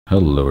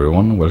Hello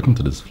everyone, welcome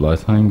to this fly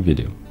tying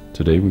video.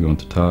 Today we're going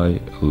to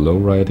tie a low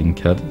riding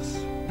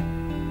caddis.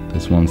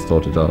 This one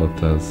started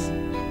out as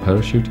a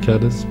parachute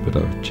caddis, but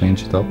I've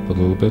changed it up a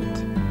little bit.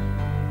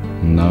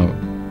 And now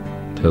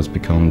it has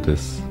become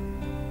this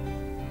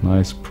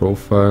nice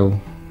profile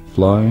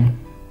fly,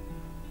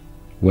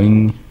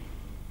 wing,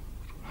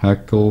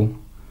 hackle,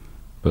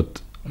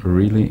 but a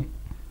really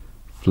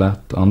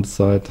flat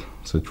underside,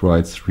 so it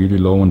rides really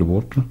low in the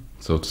water.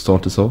 So to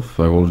start this off,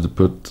 I already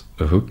put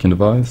a hook in the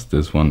vise.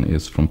 This one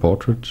is from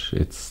Partridge.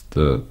 It's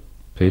the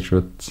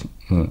Patriot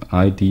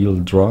Ideal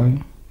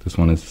Dry. This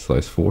one is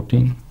size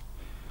 14.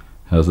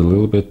 Has a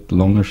little bit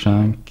longer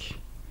shank,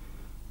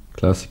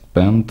 classic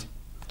bend.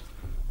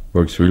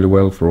 Works really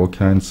well for all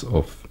kinds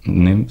of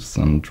nymphs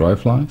and dry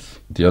flies.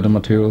 The other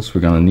materials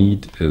we're gonna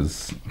need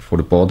is, for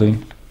the body,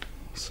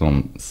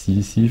 some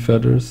CDC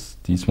feathers.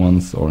 These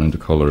ones are in the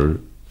color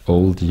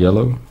old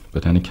yellow,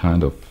 but any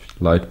kind of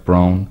light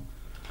brown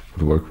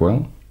would work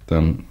well.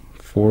 Then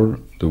for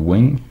the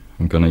wing,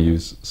 I'm gonna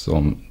use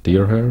some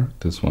deer hair.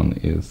 This one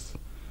is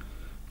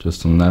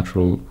just some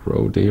natural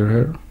raw deer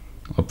hair.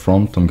 Up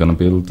front, I'm gonna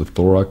build the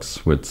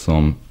thorax with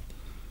some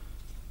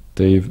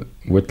Dave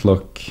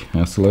Whitlock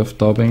SLF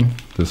dubbing.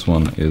 This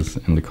one is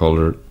in the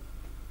color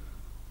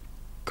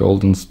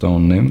Golden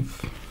Stone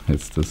Nymph.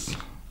 It's this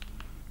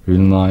really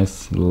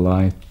nice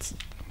light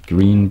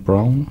green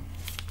brown.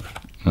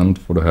 And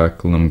for the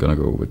hackle, I'm gonna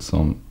go with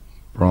some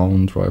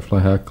brown dry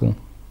fly hackle.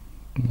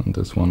 And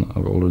this one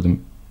I've already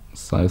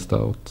sized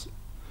out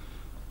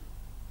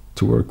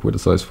to work with a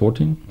size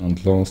 14.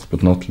 And last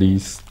but not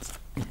least,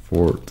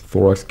 for the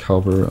thorax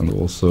cover and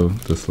also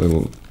this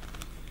little,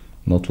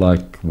 not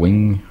like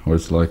wing, or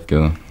it's like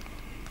a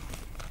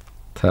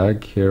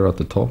tag here at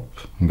the top,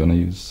 I'm gonna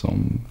use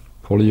some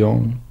poly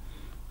yarn.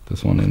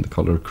 This one in the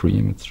color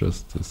cream. It's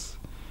just this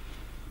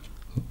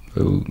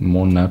little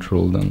more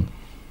natural than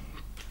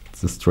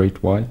it's a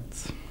straight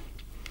white.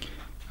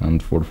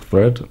 And for the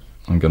thread,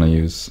 I'm gonna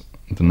use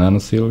the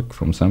Nanosilk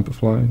from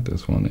Semperfli.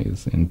 This one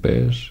is in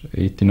beige,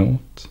 80 0.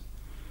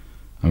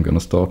 I'm gonna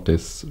start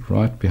this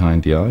right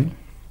behind the eye.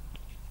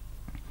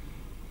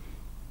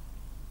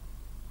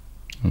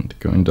 And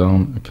going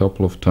down a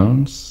couple of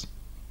turns.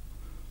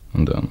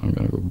 And then I'm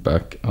gonna go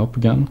back up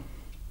again.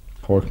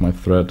 Park my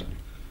thread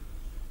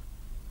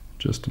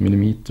just a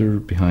millimeter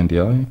behind the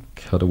eye.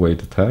 Cut away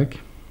the tag.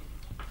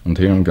 And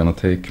here I'm gonna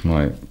take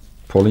my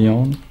poly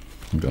yarn.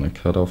 I'm gonna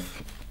cut off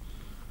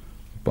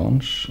a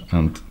bunch,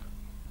 and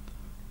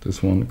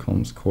this one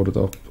comes corded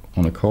up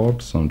on a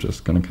card, so I'm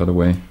just gonna cut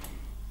away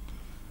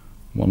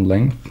one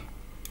length,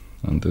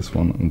 and this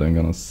one I'm then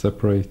gonna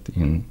separate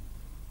in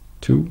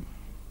two,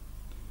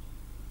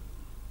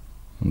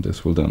 and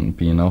this will then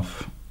be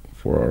enough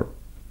for our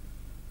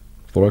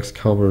thorax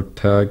cover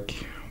tag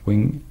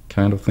wing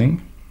kind of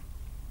thing.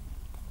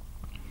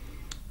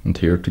 And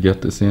here, to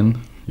get this in,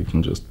 you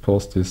can just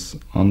pass this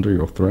under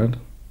your thread,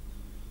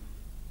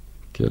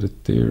 get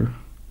it there,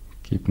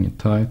 keeping it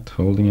tight,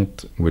 holding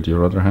it with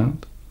your other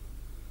hand.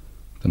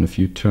 Then a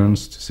few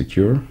turns to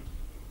secure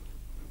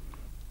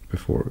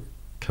before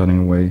cutting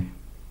away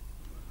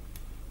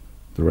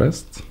the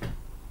rest.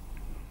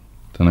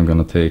 Then I'm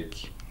gonna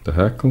take the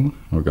hackle,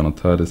 we're gonna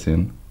tie this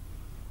in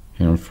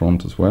here in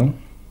front as well.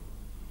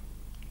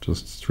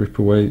 Just strip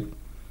away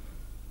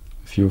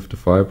a few of the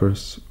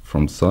fibers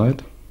from the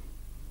side.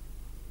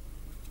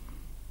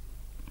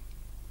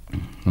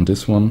 And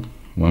this one,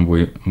 when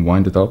we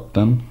wind it up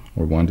then,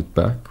 or wind it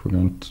back, we're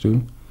going to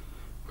do,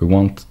 we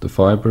want the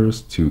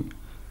fibers to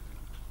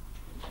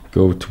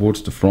go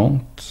towards the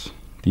front.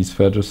 These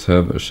feathers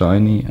have a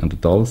shiny and a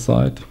dull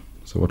side,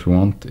 so what we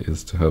want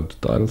is to have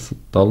the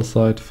dull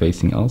side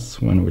facing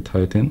us when we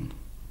tie it in.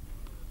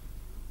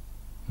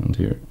 And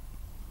here,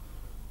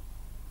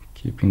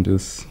 keeping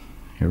this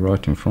here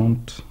right in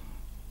front,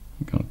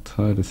 I'm gonna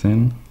tie this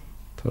in,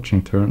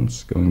 touching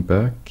turns, going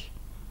back,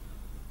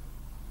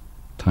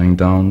 tying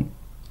down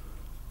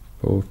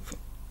both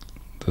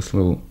this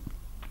little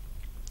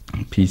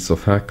piece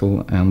of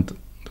hackle and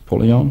the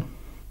poly yarn.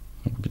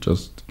 We're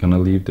just gonna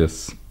leave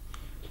this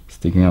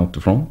sticking out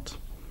the front,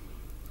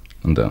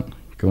 and then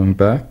going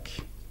back,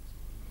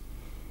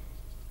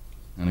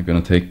 and I'm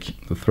gonna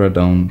take the thread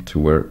down to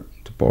where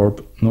the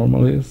barb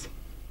normally is.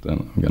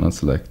 Then I'm gonna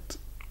select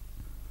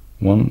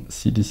one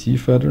CDC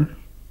feather.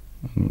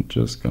 I'm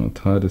just gonna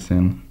tie this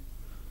in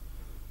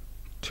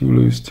 2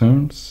 loose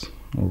turns,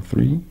 or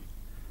 3,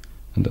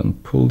 and then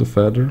pull the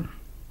feather.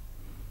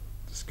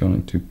 It's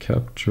going to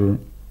capture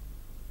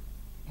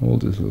all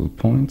these little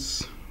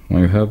points.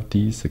 When you have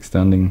these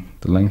extending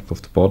the length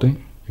of the body,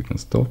 you can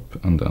stop,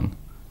 and then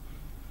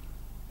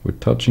with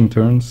touching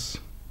turns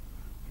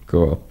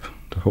go up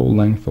the whole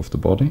length of the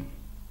body.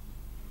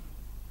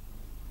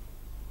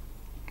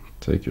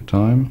 Take your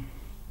time,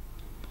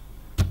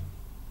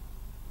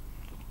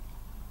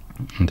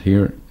 and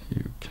here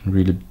you can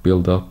really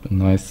build up a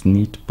nice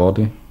neat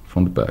body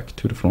from the back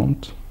to the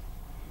front.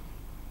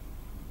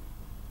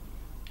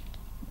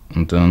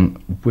 And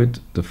then with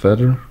the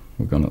feather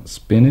we're gonna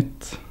spin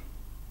it,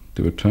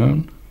 do a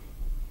turn.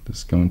 This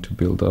is going to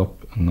build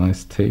up a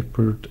nice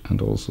tapered and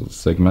also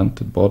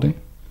segmented body.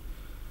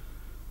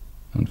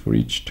 And for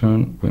each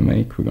turn we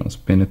make, we're going to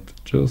spin it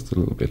just a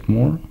little bit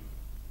more.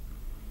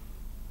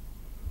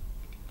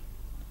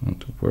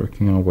 And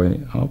working our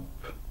way up.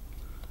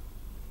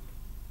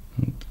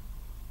 And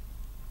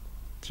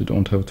you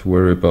don't have to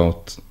worry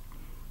about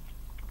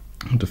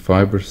the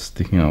fibers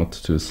sticking out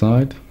to the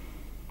side.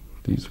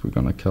 These we're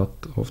gonna cut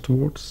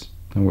afterwards.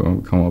 Then when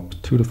we come up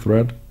to the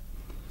thread,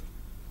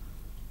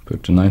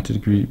 put the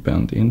 90-degree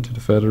bend into the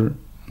feather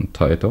and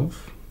tie it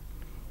off.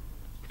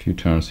 A few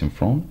turns in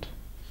front.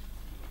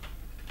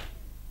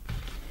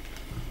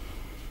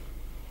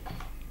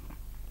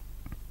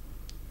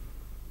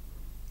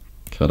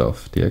 Cut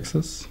off the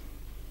excess.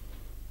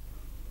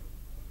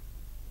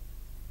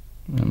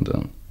 And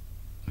then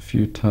a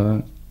few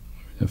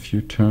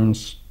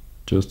turns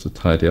just to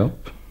tidy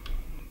up.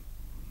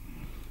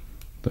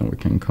 Then we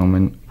can come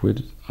in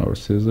with our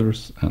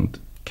scissors and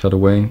cut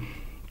away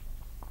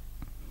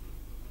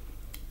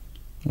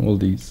all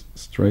these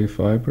stray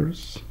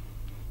fibers.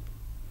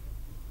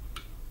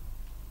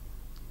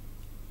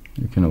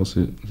 You can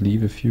also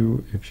leave a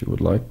few if you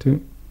would like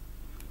to.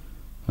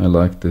 I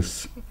like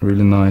this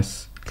really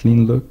nice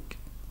clean look,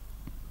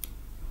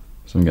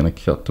 so I'm gonna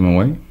cut them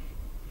away.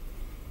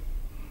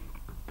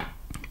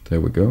 There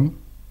we go.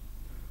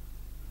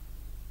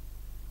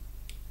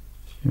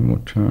 A few more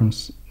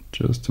turns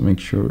just to make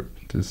sure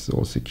this is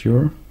all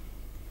secure.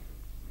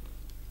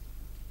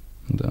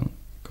 And then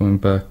going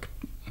back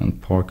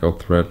and park our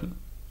thread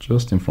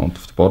just in front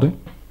of the body.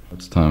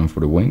 It's time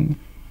for the wing,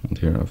 and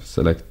here I've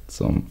selected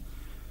some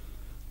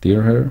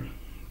deer hair.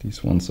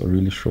 These ones are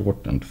really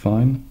short and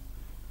fine.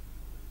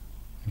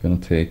 I'm gonna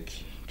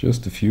take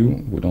just a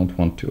few, we don't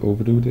want to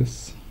overdo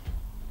this.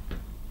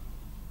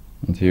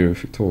 And here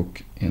if you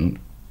talk in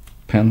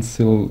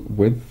pencil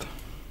width,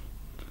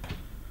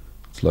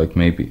 it's like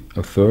maybe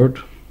a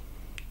third.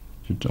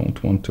 You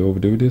don't want to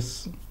overdo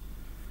this.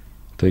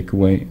 Take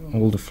away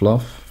all the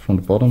fluff from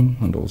the bottom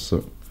and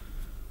also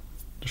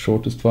the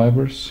shortest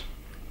fibers.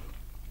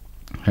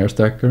 Hair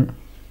stacker.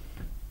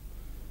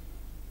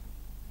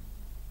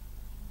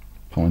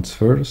 Points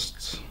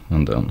first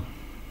and then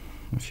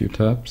a few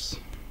taps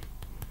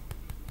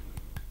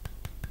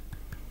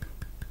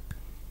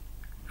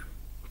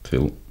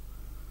till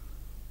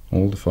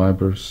all the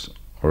fibers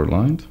are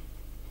aligned.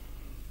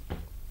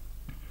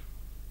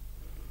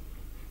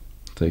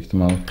 Take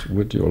them out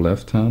with your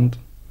left hand,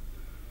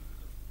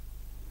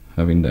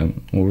 having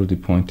them already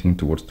pointing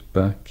towards the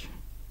back.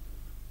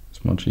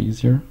 It's much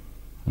easier.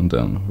 And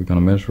then we're gonna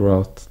measure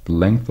out the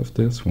length of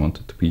this. We want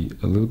it to be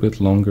a little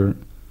bit longer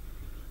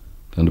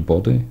than the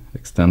body,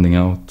 extending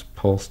out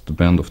past the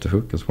bend of the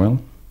hook as well.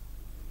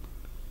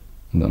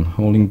 And then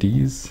holding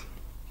these,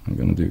 I'm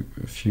gonna do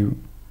a few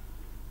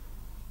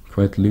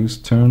quite loose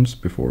turns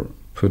before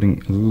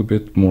putting a little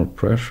bit more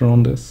pressure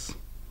on this,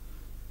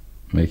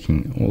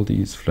 making all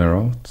these flare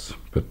out,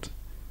 but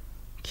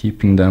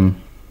keeping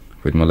them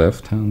with my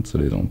left hand so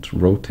they don't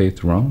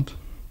rotate around.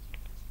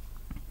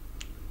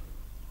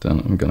 Then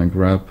I'm gonna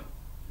grab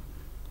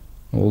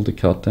all the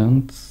cut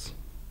ends,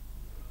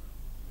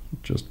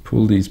 just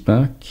pull these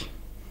back,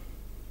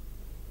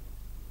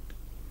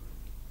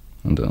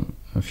 and then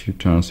a few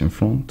turns in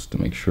front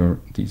to make sure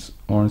these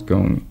aren't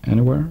going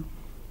anywhere.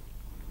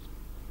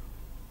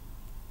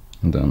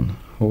 And then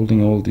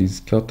holding all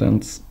these cut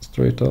ends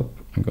straight up,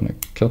 I'm gonna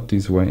cut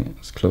these away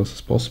as close as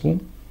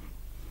possible.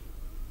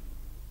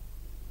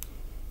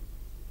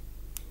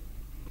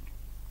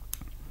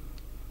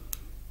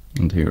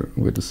 And here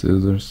with the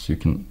scissors you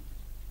can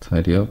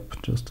tidy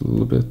up just a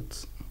little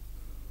bit,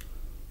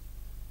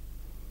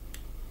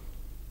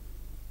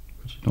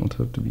 but you don't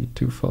have to be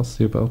too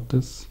fussy about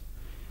this.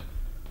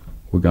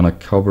 We're gonna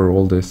cover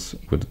all this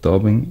with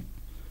dubbing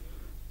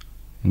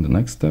in the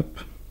next step.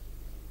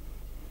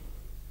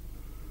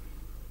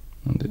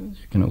 And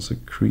you can also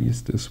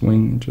crease this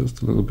wing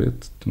just a little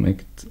bit to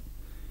make it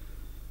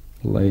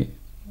lay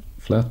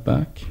flat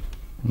back.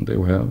 And there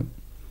we have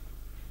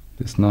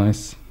this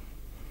nice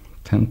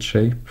tent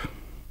shape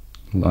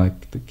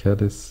like the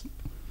caddis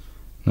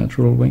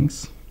natural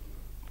wings.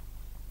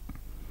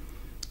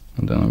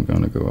 And then I'm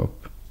gonna go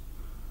up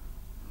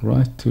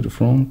right to the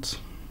front.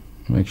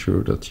 Make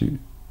sure that you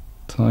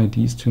tie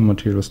these two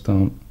materials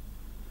down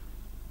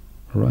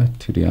right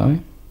to the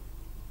eye.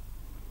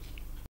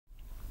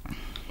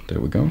 There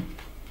we go.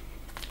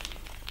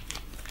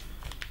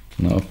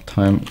 Now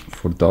time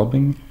for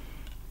dubbing,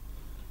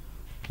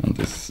 and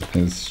this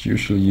is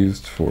usually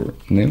used for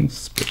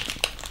nymphs, but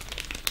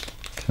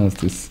it has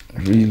this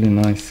really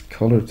nice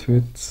color to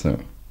it, so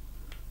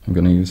I'm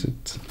gonna use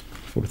it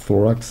for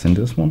thorax in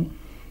this one.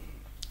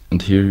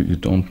 And here you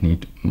don't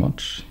need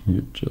much,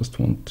 you just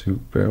want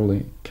to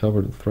barely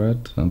cover the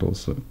thread and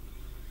also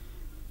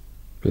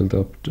build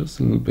up just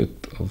a little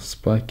bit of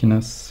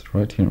spikiness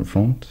right here in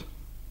front.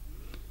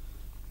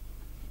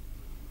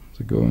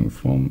 So going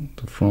from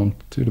the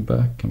front to the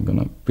back, I'm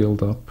gonna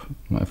build up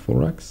my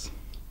thorax.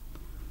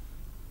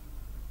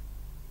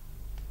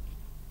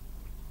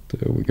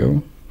 There we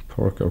go.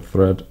 Park our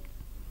thread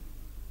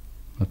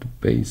at the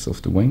base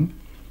of the wing.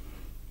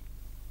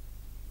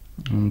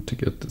 And to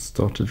get this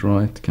started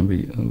right can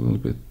be a little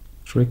bit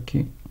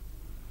tricky,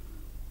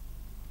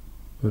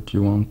 but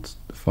you want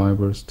the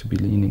fibers to be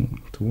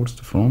leaning towards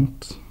the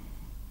front.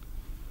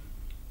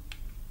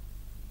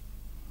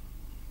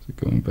 So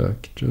going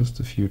back just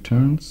a few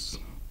turns,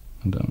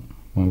 and then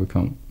when we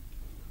come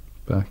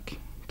back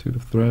to the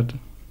thread,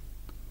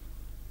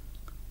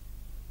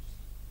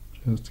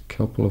 just a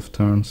couple of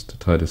turns to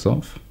tie this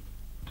off,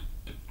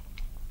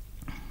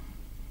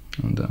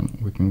 and then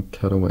we can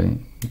cut away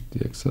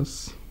the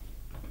excess.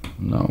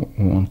 Now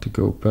we want to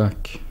go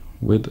back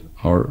with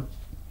our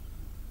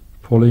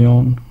poly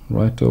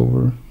right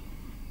over,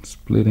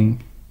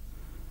 splitting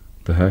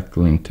the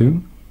hackle in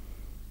two.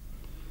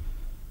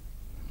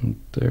 And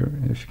there,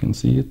 if you can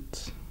see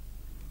it,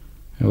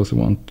 I also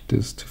want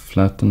this to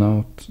flatten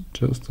out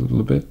just a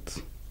little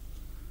bit,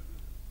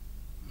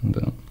 and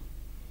then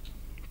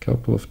a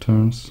couple of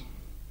turns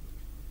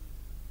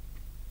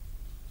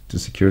to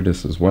secure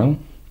this as well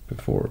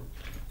before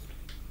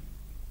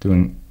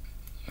doing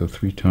a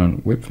 3-turn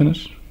whip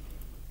finish.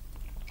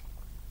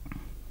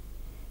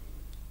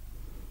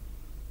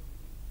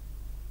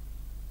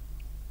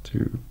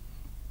 2,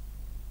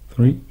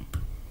 3,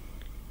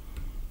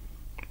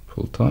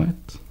 pull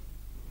tight,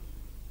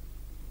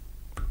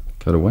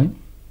 cut away,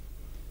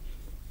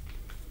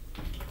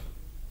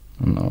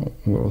 and now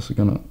we're also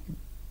gonna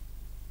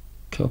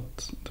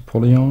cut the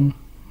poly,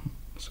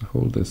 so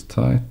hold this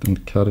tight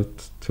and cut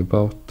it to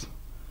about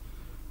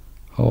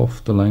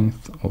half the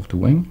length of the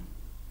wing.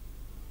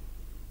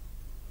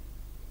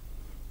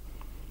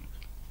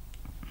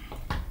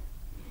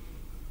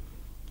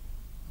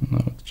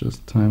 Now it's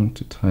just time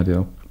to tidy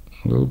up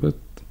a little bit,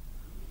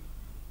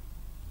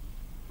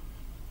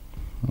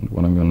 and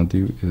what I'm going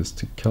to do is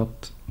to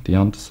cut the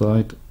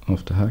underside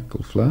of the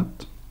hackle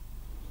flat.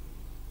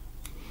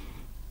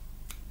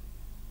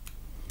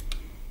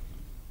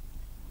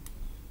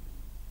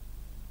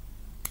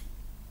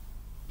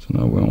 So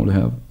now we only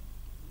have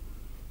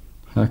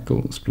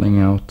hackle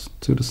splaying out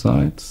to the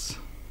sides,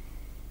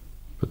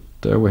 but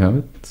there we have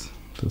it,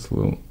 this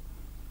little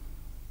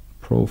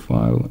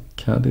profile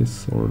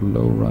caddis or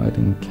low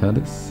riding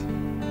caddis.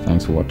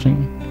 Thanks for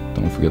watching.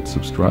 Don't forget to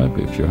subscribe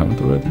if you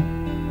haven't already.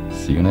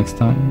 See you next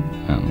time,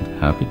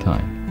 and happy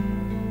tying.